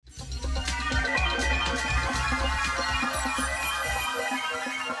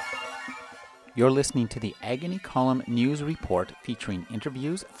You're listening to the Agony Column News Report featuring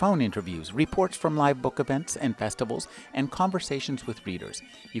interviews, phone interviews, reports from live book events and festivals, and conversations with readers.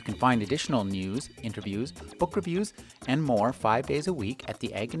 You can find additional news, interviews, book reviews, and more 5 days a week at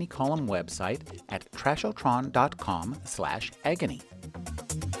the Agony Column website at trashotron.com/agony.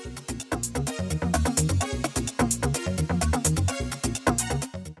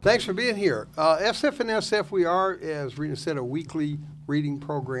 Thanks for being here. SF and SF, we are, as Rena said, a weekly reading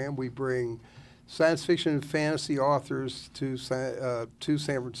program. We bring science fiction and fantasy authors to San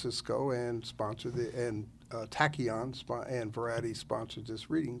Francisco and sponsor Tachyon and Variety sponsors this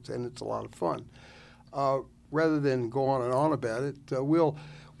readings, and it's a lot of fun. Rather than go on and on about it,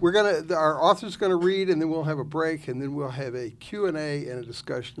 our author's gonna read, and then we'll have a break, and then we'll have a Q&A and a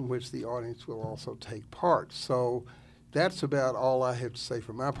discussion in which the audience will also take part. So that's about all I have to say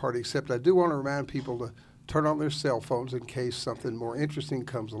for my part, except I do want to remind people to turn on their cell phones in case something more interesting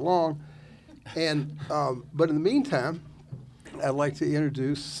comes along. And but in the meantime, I'd like to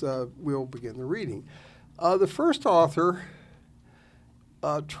introduce, we'll begin the reading. The first author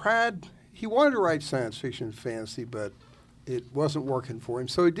he wanted to write science fiction and fantasy, but it wasn't working for him.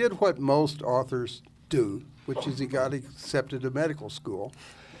 So he did what most authors do, which is he got accepted to medical school.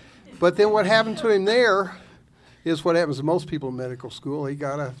 But then what happened to him there is what happens to most people in medical school. He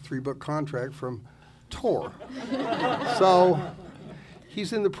got a 3-book contract from Tor. So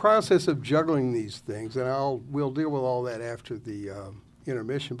he's in the process of juggling these things, and we'll deal with all that after the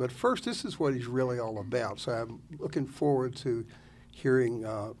intermission. But first, this is what he's really all about. So I'm looking forward to hearing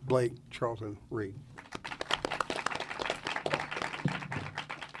Blake Charlton read.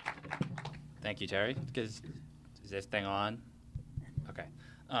 Thank you, Terry. Is this thing on? Okay.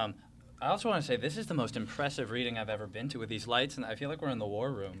 I also want to say this is the most impressive reading I've ever been to with these lights, and I feel like we're in the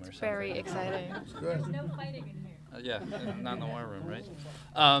war room or something. Very exciting. There's no fighting in here. Yeah, not in the war room, right?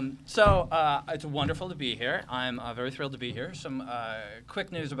 It's wonderful to be here. I'm very thrilled to be here. Some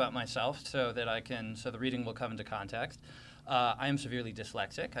quick news about myself so the reading will come into context. I am severely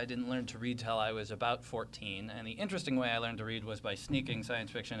dyslexic. I didn't learn to read till I was about 14, and the interesting way I learned to read was by sneaking science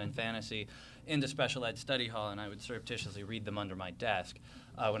fiction and fantasy into special ed study hall, and I would surreptitiously read them under my desk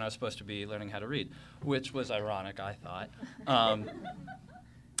when I was supposed to be learning how to read, which was ironic, I thought.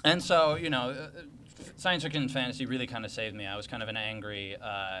 And so, science fiction and fantasy really kind of saved me. I was kind of an angry,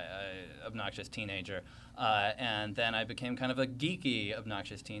 obnoxious teenager. And then I became kind of a geeky,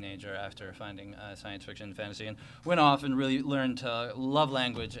 obnoxious teenager after finding science fiction and fantasy, and went off and really learned to love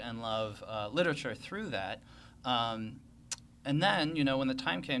language and love literature through that. And then, when the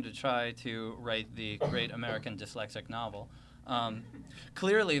time came to try to write the great American dyslexic novel,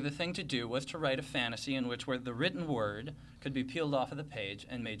 clearly the thing to do was to write a fantasy in which where the written word could be peeled off of the page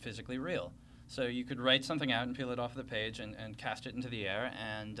and made physically real. So you could write something out and peel it off the page and cast it into the air,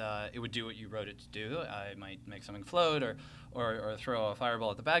 and it would do what you wrote it to do. I might make something float or throw a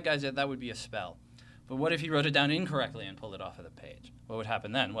fireball at the bad guys. That would be a spell. But what if you wrote it down incorrectly and pulled it off of the page? What would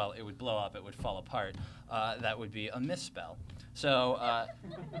happen then? Well, it would blow up. It would fall apart. That would be a misspell. So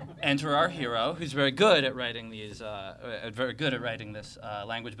enter our hero, who's very good at writing this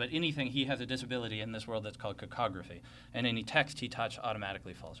language. But anything, he has a disability in this world that's called cacography, and any text he touches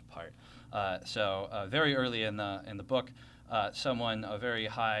automatically falls apart. Very early in the book, someone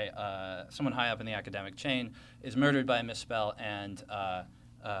high up in the academic chain is murdered by a misspell, and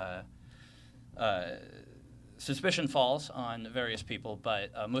suspicion falls on various people,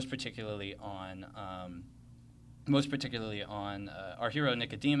 but most particularly on our hero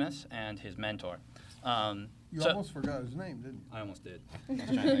Nicodemus and his mentor. You almost forgot his name, didn't you? I almost did.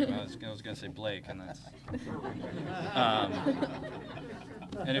 I was going to say Blake, and that's.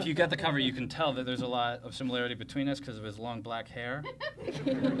 And if you get the cover, you can tell that there's a lot of similarity between us because of his long black hair.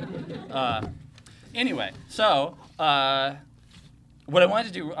 Anyway, so what I wanted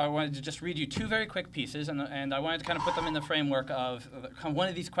to do, I wanted to just read you 2 very quick pieces, and I wanted to kind of put them in the framework of one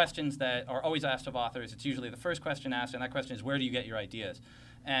of these questions that are always asked of authors. It's usually the first question asked, and that question is, where do you get your ideas?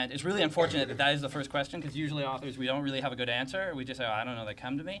 And it's really unfortunate that is the first question, because usually authors, we don't really have a good answer. We just say, I don't know, they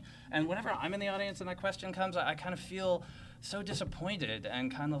come to me. And whenever I'm in the audience and that question comes, I kind of feel so disappointed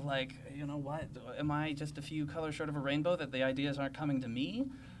and kind of like, what? Am I just a few colors short of a rainbow that the ideas aren't coming to me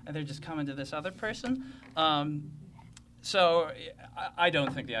and they're just coming to this other person? So I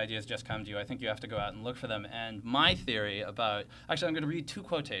don't think the ideas just come to you. I think you have to go out and look for them. And my theory about, actually I'm going to read 2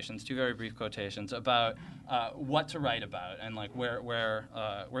 very brief quotations about what to write about and like where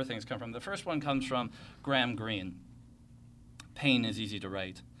things come from. The first one comes from Graham Greene. Pain is easy to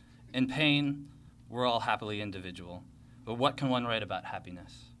write. In pain, we're all happily individual. But what can one write about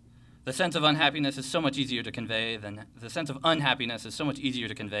happiness? The sense of unhappiness is so much easier to convey than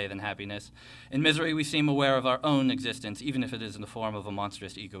happiness. In misery, we seem aware of our own existence, even if it is in the form of a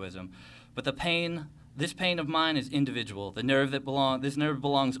monstrous egoism. But this pain of mine is individual. This nerve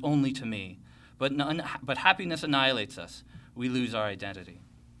belongs only to me. But happiness annihilates us. We lose our identity.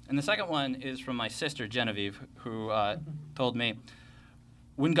 And the second one is from my sister, Genevieve, who told me,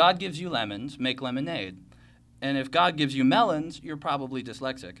 when God gives you lemons, make lemonade. And if God gives you melons, you're probably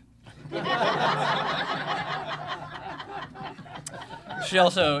dyslexic.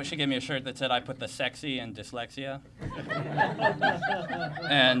 She gave me a shirt that said I put the sexy in dyslexia.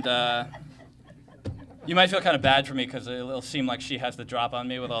 And you might feel kind of bad for me because it'll seem like she has the drop on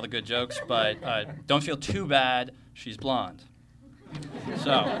me with all the good jokes, but don't feel too bad. She's blonde.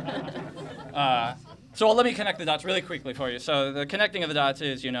 So let me connect the dots really quickly for you. So the connecting of the dots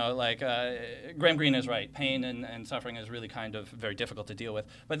is, Graham Greene is right. Pain and suffering is really kind of very difficult to deal with.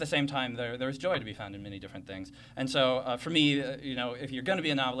 But at the same time, there's joy to be found in many different things. And so for me, if you're going to be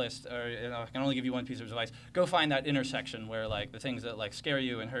a novelist, or I can only give you one piece of advice, go find that intersection where the things that scare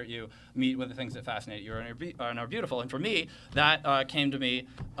you and hurt you meet with the things that fascinate you and are beautiful. And for me, that came to me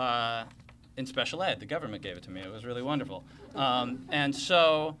in special ed. The government gave it to me. It was really wonderful. And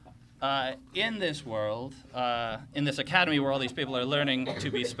so in this world, in this academy where all these people are learning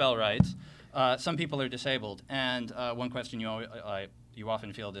to be spellwrights, some people are disabled. And one question you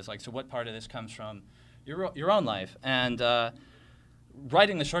often field is so what part of this comes from your own life? And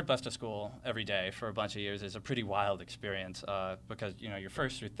riding the short bus to school every day for a bunch of years is a pretty wild experience because you're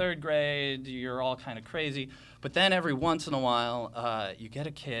first through third grade, you're all kind of crazy. But then every once in a while, you get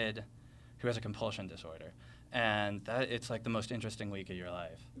a kid who has a compulsion disorder. And it's the most interesting week of your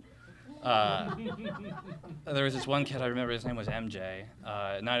life. There was this one kid, I remember his name was MJ,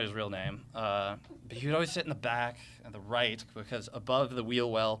 not his real name, but he would always sit in the back at the right because above the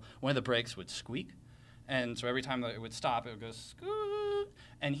wheel well, one of the brakes would squeak. And so every time that it would stop, it would go scoot.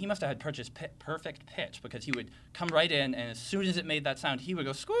 And he must have had perfect pitch because he would come right in, and as soon as it made that sound, he would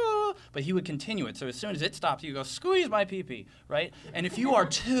go squoo, but he would continue it. So as soon as it stopped, he would go, squeeze my pee-pee, right? And if you are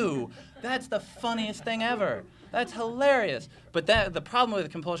 2, that's the funniest thing ever. That's hilarious. But the problem with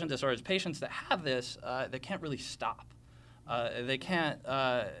compulsion disorder is patients that have this, they can't really stop. They can't,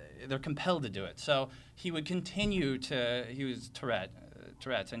 they're compelled to do it. So he would continue he was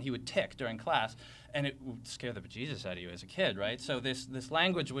Tourette's, and he would tick during class. And it would scare the bejesus out of you as a kid, right? So this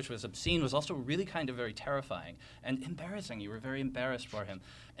language, which was obscene, was also really kind of very terrifying and embarrassing. You were very embarrassed for him.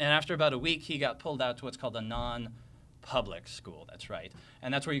 And after about a week, he got pulled out to what's called a non-public school. That's right.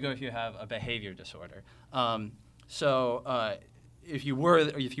 And that's where you go if you have a behavior disorder. If you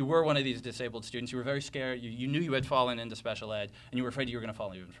were one of these disabled students, you were very scared. You knew you had fallen into special ed, and you were afraid you were going to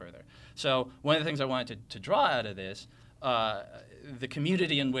fall even further. So one of the things I wanted to draw out of this, the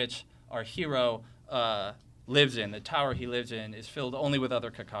community in which our hero lives in, the tower he lives in, is filled only with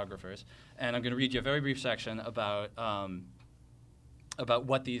other cacographers. And I'm going to read you a very brief section about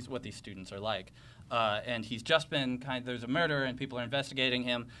what these students are like. And he's just been there's a murder and people are investigating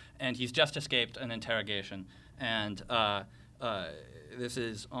him, and he's just escaped an interrogation. And this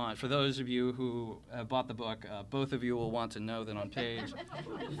is on, for those of you who have bought the book, both of you will want to know that on page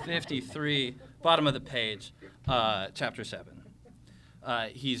 53, bottom of the page, chapter 7.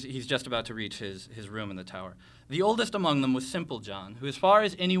 He's just about to reach his room in the tower. The oldest among them was Simple John, who, as far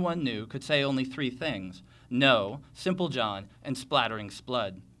as anyone knew, could say only 3 things: no, Simple John, and splattering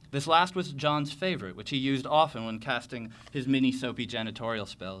splud. This last was John's favorite, which he used often when casting his mini-soapy janitorial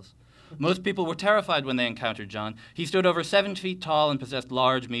spells. Most people were terrified when they encountered John. He stood over 7 feet tall and possessed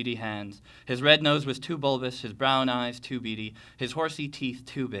large, meaty hands. His red nose was too bulbous, his brown eyes too beady, his horsey teeth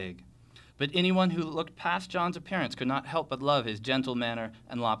too big. But anyone who looked past John's appearance could not help but love his gentle manner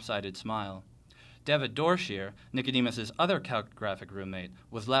and lopsided smile. Deva Dorshir, Nicodemus's other calcographic roommate,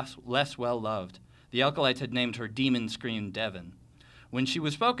 was less well-loved. The Alkalites had named her Demon Scream Devon. When she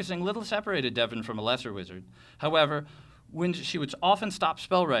was focusing, little separated Devon from a lesser wizard. However, when she would often stop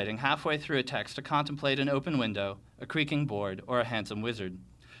spell writing halfway through a text to contemplate an open window, a creaking board, or a handsome wizard.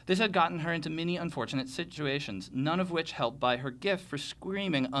 This had gotten her into many unfortunate situations, none of which helped by her gift for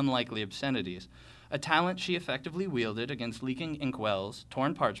screaming unlikely obscenities, a talent she effectively wielded against leaking inkwells,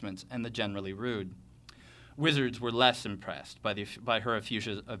 torn parchments, and the generally rude. Wizards were less impressed by her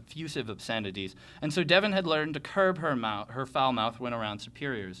effusive obscenities, and so Devon had learned to curb her foul mouth when around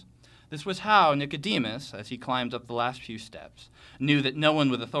superiors. This was how Nicodemus, as he climbed up the last few steps, knew that no one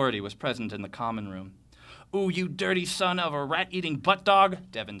with authority was present in the common room. "Ooh, you dirty son of a rat-eating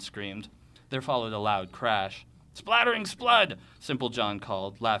butt-dog!" Devon screamed. There followed a loud crash. "Splattering splud!" Simple John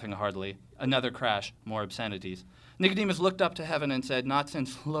called, laughing heartily. Another crash, more obscenities. Nicodemus looked up to heaven and said, "Not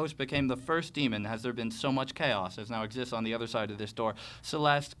since Los became the first demon has there been so much chaos as now exists on the other side of this door.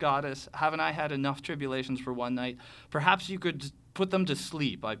 Celeste, goddess, haven't I had enough tribulations for one night? Perhaps you could put them to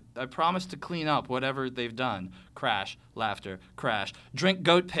sleep. I promise to clean up whatever they've done." Crash, laughter, crash. "Drink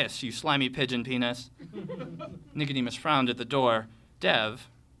goat piss, you slimy pigeon penis." Nicodemus frowned at the door. "Dev,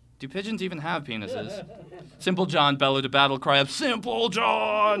 do pigeons even have penises?" Simple John bellowed a battle cry of, "Simple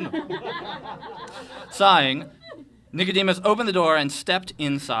John!" Sighing, Nicodemus opened the door and stepped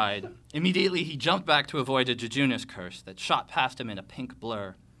inside. Immediately, he jumped back to avoid a Jejunus curse that shot past him in a pink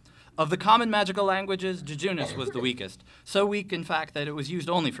blur. Of the common magical languages, Jejunus was the weakest, so weak, in fact, that it was used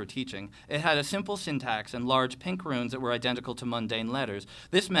only for teaching. It had a simple syntax and large pink runes that were identical to mundane letters.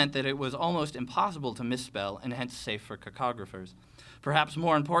 This meant that it was almost impossible to misspell and hence safe for cacographers. Perhaps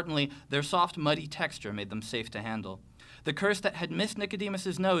more importantly, their soft, muddy texture made them safe to handle. The curse that had missed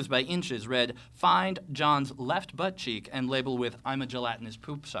Nicodemus's nose by inches read, "Find John's left butt cheek," and labeled with, "I'm a gelatinous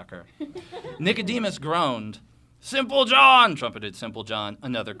poop sucker." Nicodemus groaned. "Simple John!" trumpeted Simple John.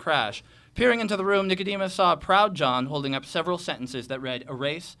 Another crash. Peering into the room, Nicodemus saw a proud John holding up several sentences that read,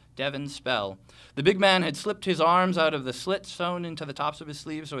 "Erase Devin's spell." The big man had slipped his arms out of the slits sewn into the tops of his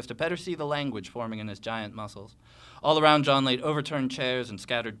sleeves so as to better see the language forming in his giant muscles. All around John laid overturned chairs and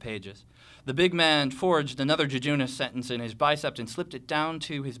scattered pages. The big man forged another Jejunus sentence in his bicep and slipped it down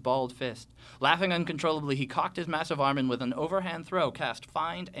to his balled fist. Laughing uncontrollably, he cocked his massive arm and with an overhand throw cast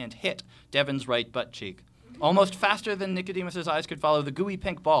 "Find" and "Hit" Devin's right butt cheek. Almost faster than Nicodemus's eyes could follow, the gooey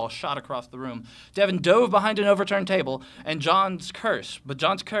pink ball shot across the room. Devin dove behind an overturned table, and John's curse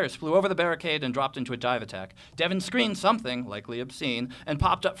flew over the barricade and dropped into a dive attack. Devin screamed something, likely obscene, and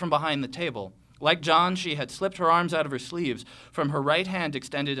popped up from behind the table. Like John, she had slipped her arms out of her sleeves. From her right hand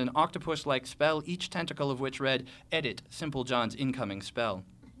extended an octopus-like spell, each tentacle of which read, "Edit Simple John's incoming spell."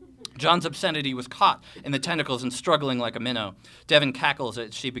 John's obscenity was caught in the tentacles and struggling like a minnow. Devin cackles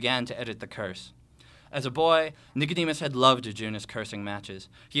as she began to edit the curse. As a boy, Nicodemus had loved Jejunus cursing matches.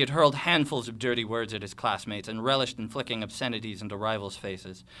 He had hurled handfuls of dirty words at his classmates and relished in flicking obscenities into rivals'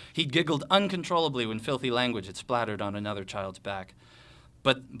 faces. He'd giggled uncontrollably when filthy language had splattered on another child's back.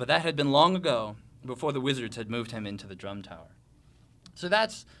 But that had been long ago, before the wizards had moved him into the drum tower. So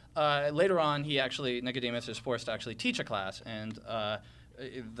that's, later on, Nicodemus is forced to actually teach a class, and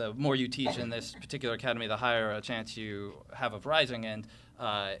the more you teach in this particular academy, the higher a chance you have of rising, and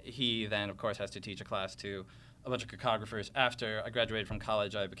he then, of course, has to teach a class to a bunch of cacographers. After I graduated from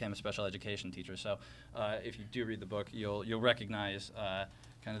college, I became a special education teacher, so if you do read the book, you'll recognize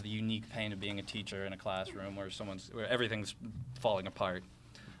kind of the unique pain of being a teacher in a classroom where everything's falling apart.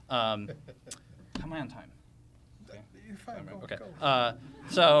 How am I on time? Okay. You're fine. Okay. Go.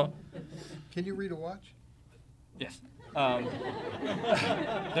 So. Can you read a watch? Yes. There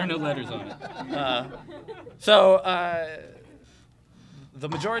are no letters on it. The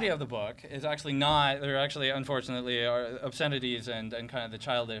majority of the book is actually not. There actually, unfortunately, are obscenities and kind of the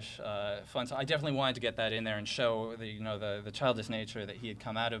childish fun. So I definitely wanted to get that in there and show the childish nature that he had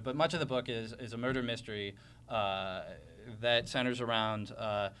come out of. But much of the book is a murder mystery that centers around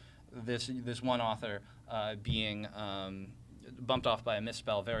this one author being bumped off by a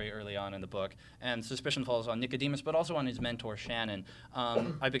misspell very early on in the book, and suspicion falls on Nicodemus, but also on his mentor Shannon.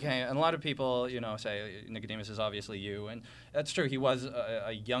 And a lot of people, say Nicodemus is obviously you, and that's true. He was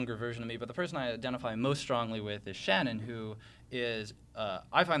a younger version of me, but the person I identify most strongly with is Shannon, who is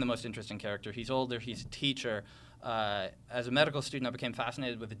I find the most interesting character. He's older. He's a teacher. As a medical student, I became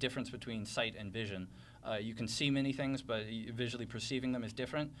fascinated with the difference between sight and vision. You can see many things, but visually perceiving them is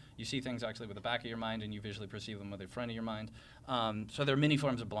different. You see things actually with the back of your mind, and you visually perceive them with the front of your mind. So there are many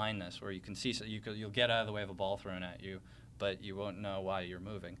forms of blindness where you can see, you'll get out of the way of a ball thrown at you, but you won't know why you're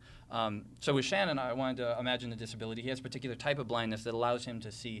moving. So with Shannon, I wanted to imagine a disability. He has a particular type of blindness that allows him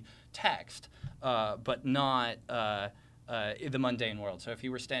to see text, but not in the mundane world. So if he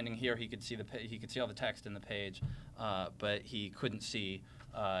were standing here, he could see all the text in the page, but he couldn't see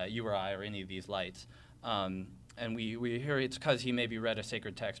you or I or any of these lights. And we hear it's because he maybe read a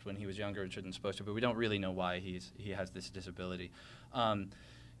sacred text when he was younger and shouldn't supposed to, but we don't really know why he has this disability.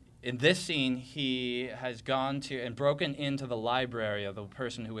 In this scene, he has gone to and broken into the library of the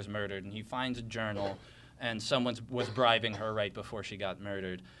person who was murdered, and he finds a journal, and someone was bribing her right before she got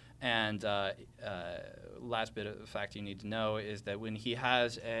murdered. And last bit of fact you need to know is that when he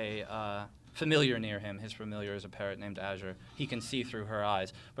has a familiar near him, his familiar is a parrot named Azure, he can see through her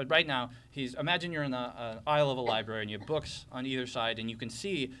eyes. But right now, imagine you're in the aisle of a library and you have books on either side, and you can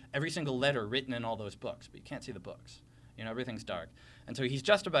see every single letter written in all those books, but you can't see the books. Everything's dark. And so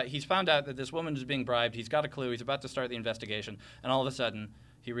he's found out that this woman is being bribed, he's got a clue, he's about to start the investigation, and all of a sudden,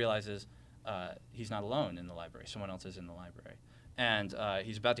 he realizes, he's not alone in the library. Someone else is in the library. And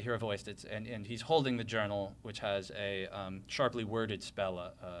he's about to hear a voice, and he's holding the journal, which has a sharply worded spell,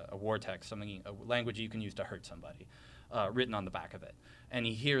 a war text, a language you can use to hurt somebody, written on the back of it. And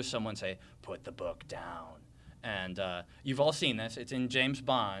he hears someone say, "Put the book down." And you've all seen this. It's in James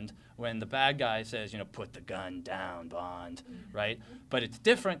Bond when the bad guy says, "Put the gun down, Bond," right? But it's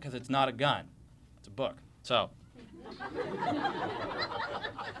different because it's not a gun. It's a book. So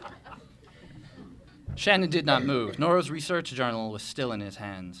Shannon did not move. Nora's research journal was still in his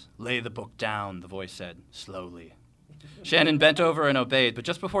hands. "Lay the book down," the voice said, slowly. Shannon bent over and obeyed, but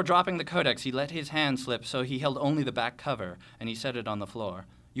just before dropping the codex, he let his hand slip, so he held only the back cover, and he set it on the floor.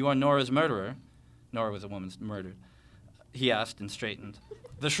 "You are Nora's murderer?" Nora was a woman murdered. He asked and straightened.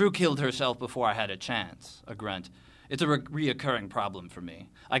 "The shrew killed herself before I had a chance," a grunt. "It's a reoccurring problem for me.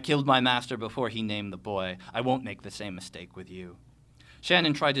 I killed my master before he named the boy. I won't make the same mistake with you."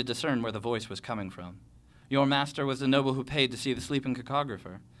 Shannon tried to discern where the voice was coming from. "Your master was the noble who paid to see the sleeping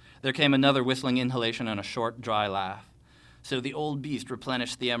cacographer." There came another whistling inhalation and a short, dry laugh. "So the old beast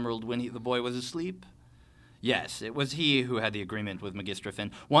replenished the emerald when the boy was asleep?" "Yes, it was he who had the agreement with Magistra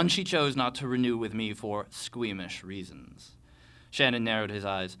Finn, one she chose not to renew with me for squeamish reasons." Shannon narrowed his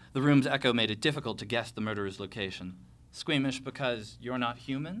eyes. The room's echo made it difficult to guess the murderer's location. "Squeamish because you're not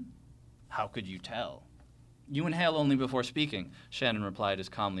human? How could you tell?" "You inhale only before speaking," Shannon replied as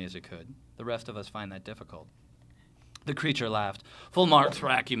calmly as he could. "The rest of us find that difficult." The creature laughed. "Full marks for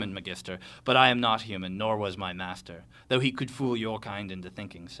acumen, Magister, but I am not human, nor was my master, though he could fool your kind into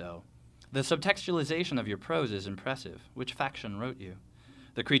thinking so. The subtextualization of your prose is impressive. Which faction wrote you?"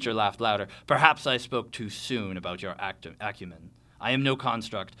 The creature laughed louder. "Perhaps I spoke too soon about your acumen. I am no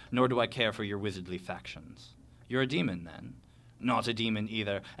construct, nor do I care for your wizardly factions." "You're a demon, then?" "Not a demon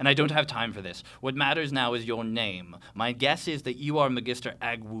either, and I don't have time for this. What matters now is your name. My guess is that you are Magister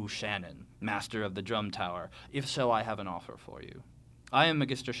Agwu Shannon, master of the Drum Tower. If so, I have an offer for you." "I am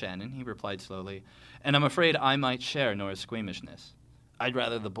Magister Shannon," he replied slowly, "and I'm afraid I might share Nora's squeamishness." "I'd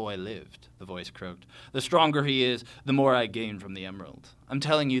rather the boy lived," the voice croaked. "The stronger he is, the more I gain from the emerald. I'm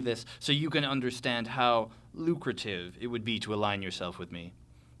telling you this so you can understand how lucrative it would be to align yourself with me.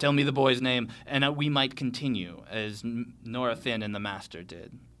 Tell me the boy's name, and we might continue, as Nora Finn and the Master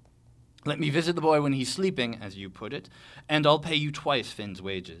did. Let me visit the boy when he's sleeping, as you put it, and I'll pay you twice Finn's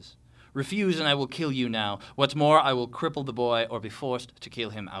wages. Refuse, and I will kill you now. What's more, I will cripple the boy or be forced to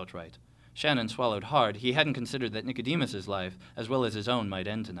kill him outright." Shannon swallowed hard. He hadn't considered that Nicodemus's life, as well as his own, might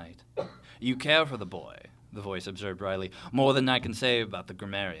end tonight. "You care for the boy," the voice observed dryly, "more than I can say about the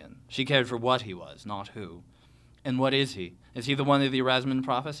grammarian. She cared for what he was, not who." "And what is he? Is he the one of the Erasmus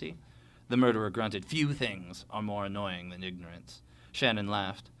prophecy?" The murderer grunted. "Few things are more annoying than ignorance." Shannon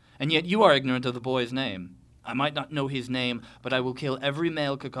laughed. "And yet you are ignorant of the boy's name." "I might not know his name, but I will kill every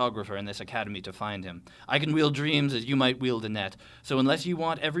male cacographer in this academy to find him. I can wield dreams as you might wield a net, so unless you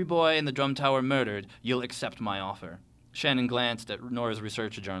want every boy in the Drum Tower murdered, you'll accept my offer." Shannon glanced at Nora's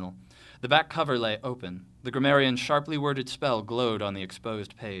research journal. The back cover lay open. The grammarian's sharply worded spell glowed on the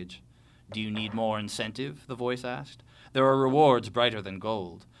exposed page. "Do you need more incentive?" the voice asked. "There are rewards brighter than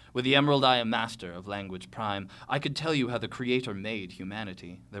gold. With the emerald I am master of language prime. I could tell you how the Creator made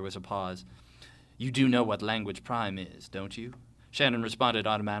humanity." There was a pause. "You do know what language prime is, don't you?" Shannon responded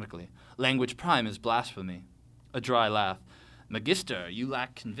automatically. "Language prime is blasphemy." A dry laugh. "Magister, you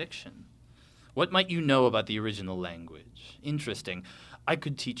lack conviction. What might you know about the original language? Interesting. I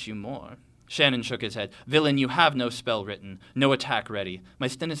could teach you more." Shannon shook his head. "Villain, you have no spell written, no attack ready. My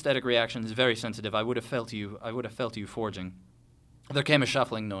synesthetic reaction is very sensitive. I would have felt you forging." There came a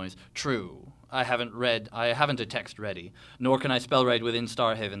shuffling noise. "True. I haven't a text ready, nor can I spell write within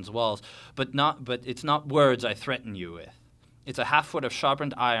Starhaven's walls. But it's not words I threaten you with. It's a half-foot of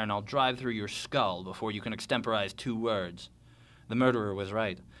sharpened iron I'll drive through your skull before you can extemporize 2 words." The murderer was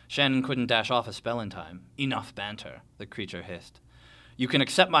right. Shannon couldn't dash off a spell in time. "Enough banter," the creature hissed. "You can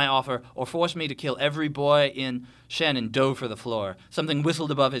accept my offer or force me to kill every boy in—" Shannon dove for the floor. Something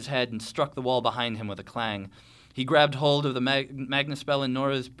whistled above his head and struck the wall behind him with a clang. He grabbed hold of the magnaspell in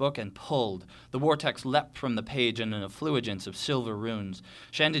Nora's book and pulled. The vortex leapt from the page in an effulgence of silver runes.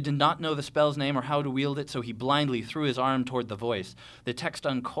 Shannon did not know the spell's name or how to wield it, so he blindly threw his arm toward the voice. The text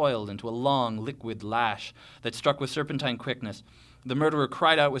uncoiled into a long, liquid lash that struck with serpentine quickness. The murderer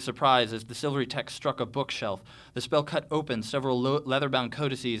cried out with surprise as the silvery text struck a bookshelf. The spell cut open several leather-bound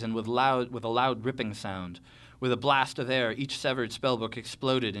codices and with a loud ripping sound. With a blast of air, each severed spellbook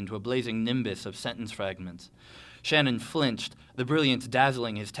exploded into a blazing nimbus of sentence fragments. Shannon flinched, the brilliance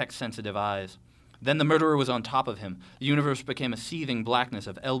dazzling his text-sensitive eyes. Then the murderer was on top of him. The universe became a seething blackness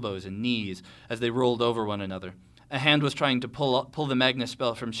of elbows and knees as they rolled over one another. A hand was trying to pull the Magnus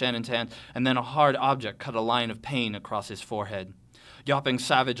spell from Shannon's hand, and then a hard object cut a line of pain across his forehead. Yawping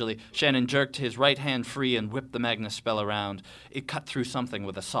savagely, Shannon jerked his right hand free and whipped the Magnus spell around. It cut through something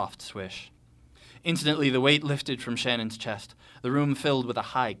with a soft swish. Instantly, the weight lifted from Shannon's chest. The room filled with a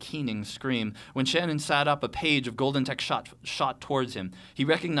high, keening scream. When Shannon sat up, a page of Golden Tech shot towards him. He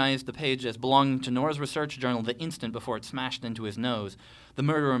recognized the page as belonging to Nora's research journal the instant before it smashed into his nose. The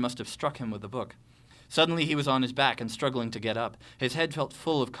murderer must have struck him with the book. Suddenly he was on his back and struggling to get up. His head felt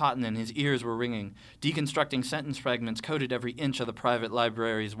full of cotton and his ears were ringing. Deconstructing sentence fragments coated every inch of the private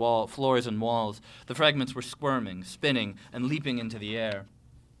library's floors and walls. The fragments were squirming, spinning, and leaping into the air.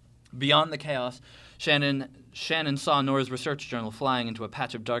 Beyond the chaos, Shannon saw Nora's research journal flying into a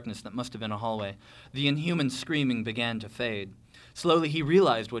patch of darkness that must have been a hallway. The inhuman screaming began to fade. Slowly he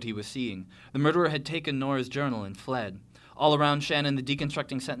realized what he was seeing. The murderer had taken Nora's journal and fled. All around Shannon, the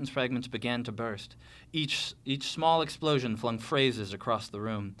deconstructing sentence fragments began to burst. Each small explosion flung phrases across the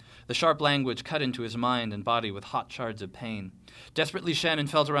room. The sharp language cut into his mind and body with hot shards of pain. Desperately, Shannon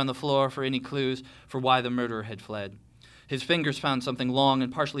felt around the floor for any clues for why the murderer had fled. His fingers found something long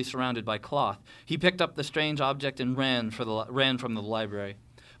and partially surrounded by cloth. He picked up the strange object and ran from the library.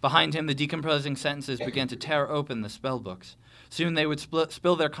 Behind him, the decomposing sentences began to tear open the spellbooks. Soon they would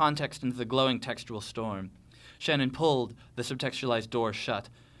spill their context into the glowing textual storm. Shannon pulled the subtextualized door shut,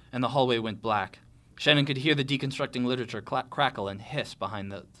 and the hallway went black. Shannon could hear the deconstructing literature crackle and hiss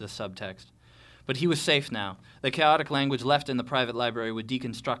behind the subtext. But he was safe now. The chaotic language left in the private library would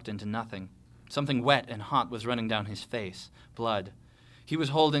deconstruct into nothing. Something wet and hot was running down his face. Blood. He was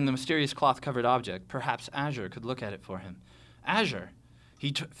holding the mysterious cloth-covered object. Perhaps Azure could look at it for him. Azure!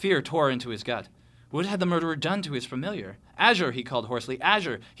 Fear tore into his gut. What had the murderer done to his familiar? Azure, he called hoarsely.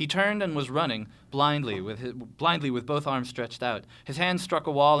 Azure! He turned and was running, blindly with both arms stretched out. His hand struck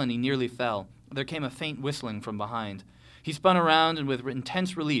a wall and he nearly fell. There came a faint whistling from behind. He spun around and with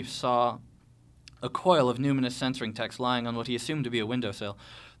intense relief saw a coil of numinous censoring text lying on what he assumed to be a windowsill.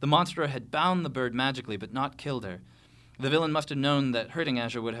 The monster had bound the bird magically, but not killed her. The villain must have known that hurting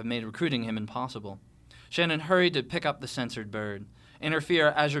Azure would have made recruiting him impossible. Shannon hurried to pick up the censored bird. In her fear,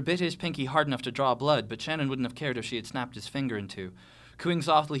 Azure bit his pinky hard enough to draw blood, but Shannon wouldn't have cared if she had snapped his finger in two. Cooing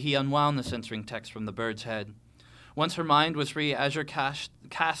softly, he unwound the censoring text from the bird's head. Once her mind was free, Azure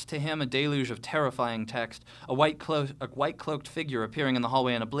cast to him a deluge of terrifying text, a white-cloaked figure appearing in the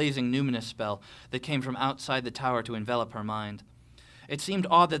hallway and a blazing numinous spell that came from outside the tower to envelop her mind. It seemed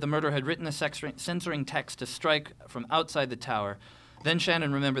odd that the murderer had written the censoring text to strike from outside the tower. Then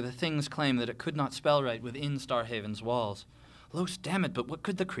Shannon remembered the thing's claim that it could not spell right within Starhaven's walls. Los, damn it, but what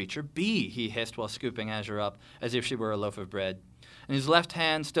could the creature be? He hissed while scooping Azure up, as if she were a loaf of bread. In his left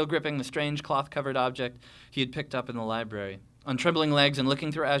hand, still gripping the strange cloth-covered object he had picked up in the library. On trembling legs and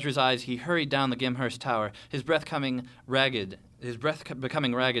looking through Azure's eyes, he hurried down the Gimhurst Tower, his breath becoming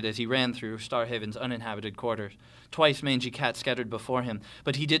ragged as he ran through Starhaven's uninhabited quarters. Twice mangy cats scattered before him,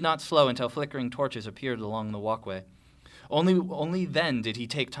 but he did not slow until flickering torches appeared along the walkway. Only then did he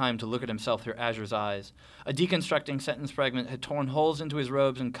take time to look at himself through Azure's eyes. A deconstructing sentence fragment had torn holes into his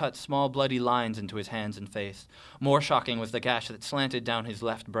robes and cut small bloody lines into his hands and face. More shocking was the gash that slanted down his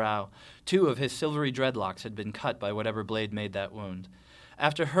left brow. 2 of his silvery dreadlocks had been cut by whatever blade made that wound.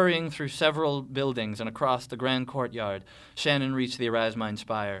 After hurrying through several buildings and across the grand courtyard, Shannon reached the Erasmine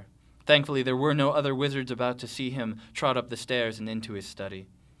Spire. Thankfully, there were no other wizards about to see him trot up the stairs and into his study.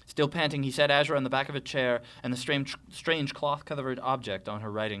 Still panting, he set Azure on the back of a chair and the strange cloth-covered object on her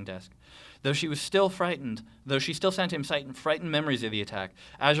writing desk. Though she still sent him frightened memories of the attack,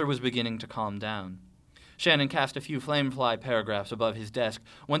 Azure was beginning to calm down. Shannon cast a few flamefly paragraphs above his desk.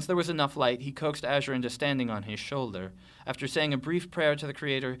 Once there was enough light, he coaxed Azure into standing on his shoulder. After saying a brief prayer to the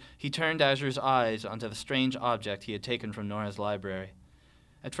Creator, he turned Azure's eyes onto the strange object he had taken from Nora's library.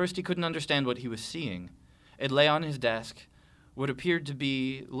 At first he couldn't understand what he was seeing. It lay on his desk, what appeared to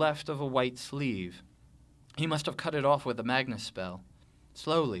be left of a white sleeve. He must have cut it off with the Magnus spell.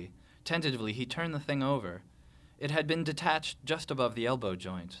 Slowly, tentatively, he turned the thing over. It had been detached just above the elbow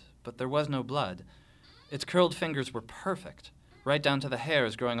joint, but there was no blood. Its curled fingers were perfect, right down to the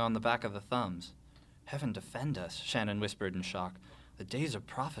hairs growing on the back of the thumbs. Heaven defend us, Shannon whispered in shock. The days of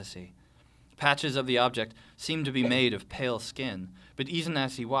prophecy. Patches of the object seemed to be made of pale skin, but even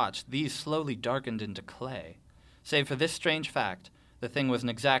as he watched, these slowly darkened into clay. Save for this strange fact, the thing was an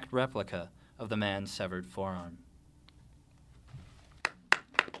exact replica of the man's severed forearm.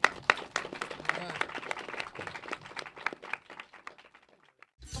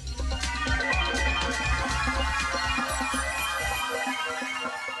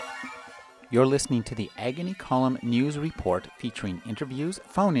 You're listening to the Agony Column News Report featuring interviews,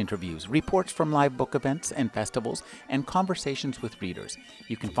 phone interviews, reports from live book events and festivals, and conversations with readers.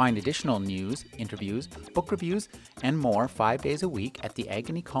 You can find additional news, interviews, book reviews, and more 5 days a week at the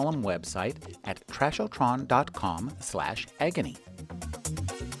Agony Column website at trashotron.com/agony.